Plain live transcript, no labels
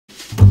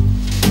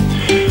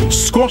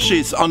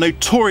Squashes are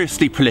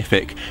notoriously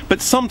prolific,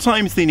 but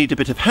sometimes they need a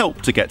bit of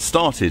help to get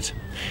started.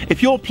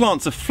 If your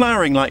plants are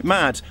flowering like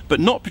mad but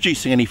not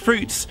producing any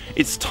fruits,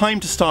 it's time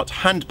to start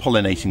hand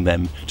pollinating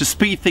them to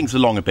speed things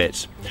along a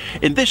bit.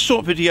 In this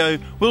short video,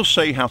 we'll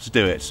show you how to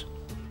do it.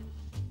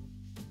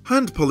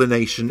 Hand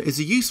pollination is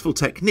a useful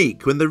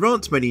technique when there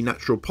aren't many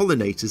natural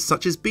pollinators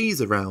such as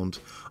bees around,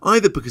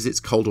 either because it's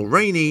cold or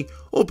rainy,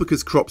 or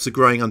because crops are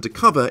growing under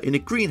cover in a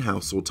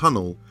greenhouse or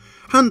tunnel.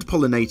 Hand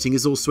pollinating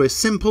is also a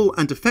simple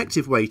and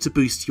effective way to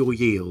boost your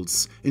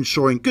yields,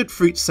 ensuring good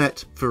fruit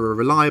set for a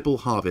reliable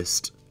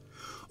harvest.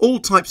 All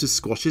types of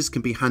squashes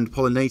can be hand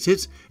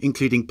pollinated,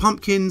 including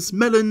pumpkins,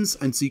 melons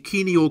and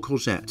zucchini or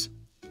courgette.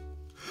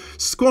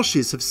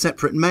 Squashes have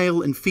separate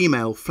male and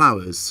female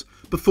flowers.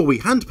 Before we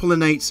hand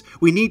pollinate,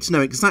 we need to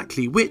know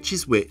exactly which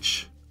is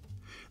which.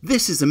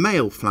 This is a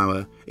male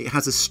flower. It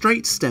has a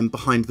straight stem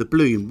behind the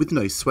bloom with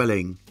no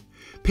swelling.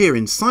 Peer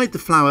inside the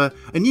flower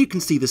and you can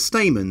see the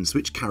stamens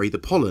which carry the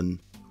pollen.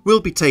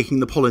 We'll be taking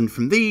the pollen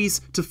from these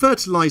to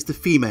fertilise the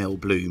female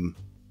bloom.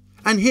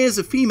 And here's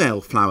a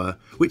female flower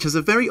which has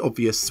a very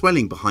obvious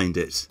swelling behind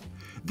it.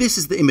 This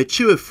is the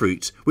immature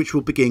fruit which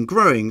will begin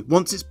growing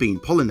once it's been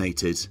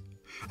pollinated.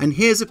 And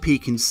here's a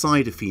peek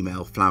inside a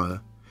female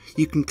flower.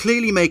 You can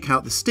clearly make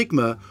out the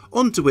stigma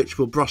onto which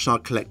we'll brush our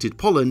collected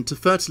pollen to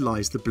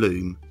fertilise the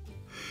bloom.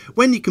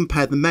 When you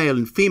compare the male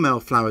and female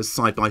flowers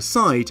side by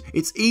side,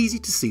 it's easy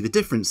to see the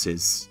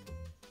differences.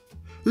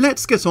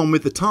 Let's get on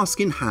with the task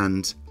in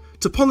hand.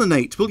 To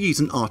pollinate, we'll use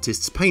an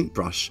artist's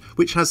paintbrush,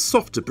 which has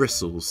softer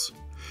bristles.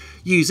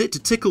 Use it to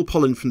tickle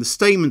pollen from the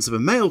stamens of a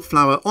male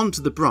flower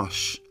onto the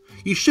brush.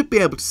 You should be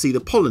able to see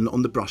the pollen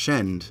on the brush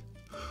end.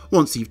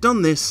 Once you've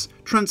done this,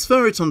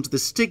 transfer it onto the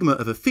stigma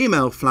of a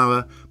female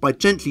flower by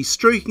gently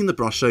stroking the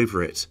brush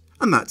over it,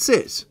 and that's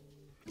it.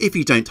 If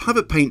you don't have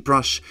a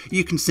paintbrush,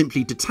 you can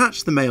simply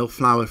detach the male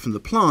flower from the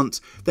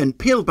plant, then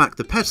peel back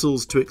the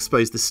petals to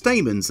expose the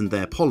stamens and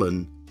their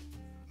pollen.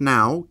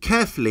 Now,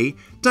 carefully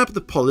dab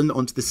the pollen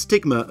onto the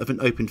stigma of an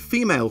open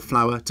female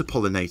flower to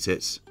pollinate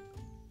it.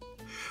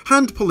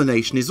 Hand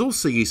pollination is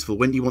also useful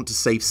when you want to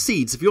save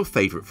seeds of your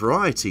favourite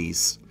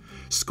varieties.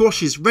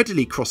 Squashes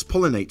readily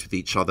cross-pollinate with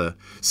each other,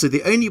 so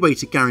the only way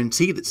to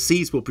guarantee that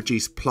seeds will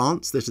produce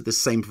plants that are the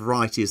same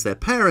variety as their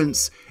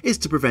parents is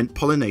to prevent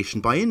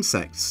pollination by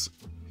insects.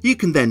 You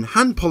can then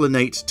hand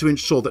pollinate to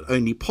ensure that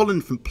only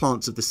pollen from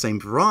plants of the same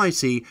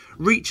variety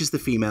reaches the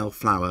female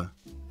flower.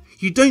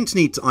 You don't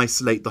need to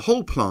isolate the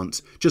whole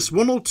plant, just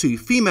one or two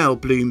female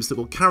blooms that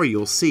will carry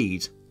your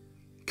seed.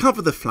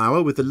 Cover the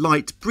flower with a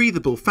light,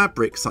 breathable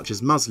fabric such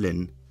as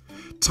muslin.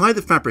 Tie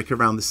the fabric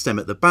around the stem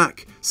at the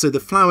back so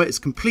the flower is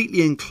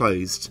completely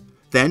enclosed.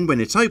 Then,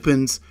 when it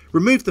opens,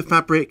 remove the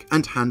fabric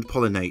and hand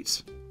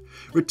pollinate.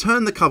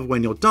 Return the cover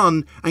when you're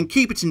done and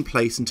keep it in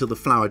place until the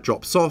flower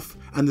drops off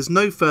and there's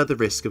no further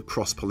risk of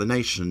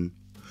cross-pollination.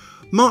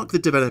 Mark the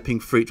developing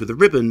fruit with a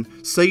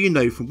ribbon so you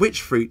know from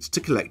which fruit to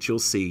collect your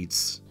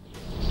seeds.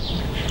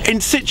 In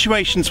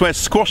situations where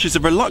squashes are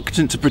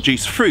reluctant to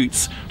produce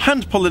fruits,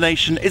 hand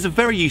pollination is a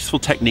very useful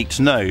technique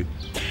to know.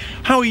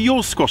 How are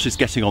your squashes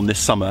getting on this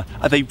summer?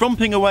 Are they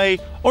romping away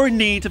or in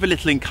need of a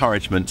little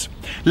encouragement?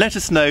 Let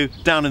us know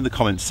down in the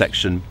comments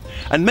section.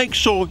 And make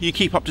sure you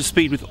keep up to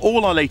speed with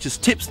all our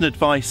latest tips and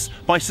advice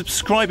by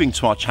subscribing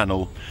to our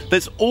channel.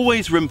 There's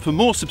always room for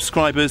more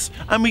subscribers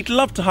and we'd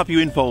love to have you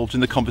involved in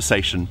the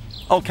conversation.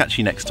 I'll catch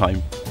you next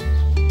time.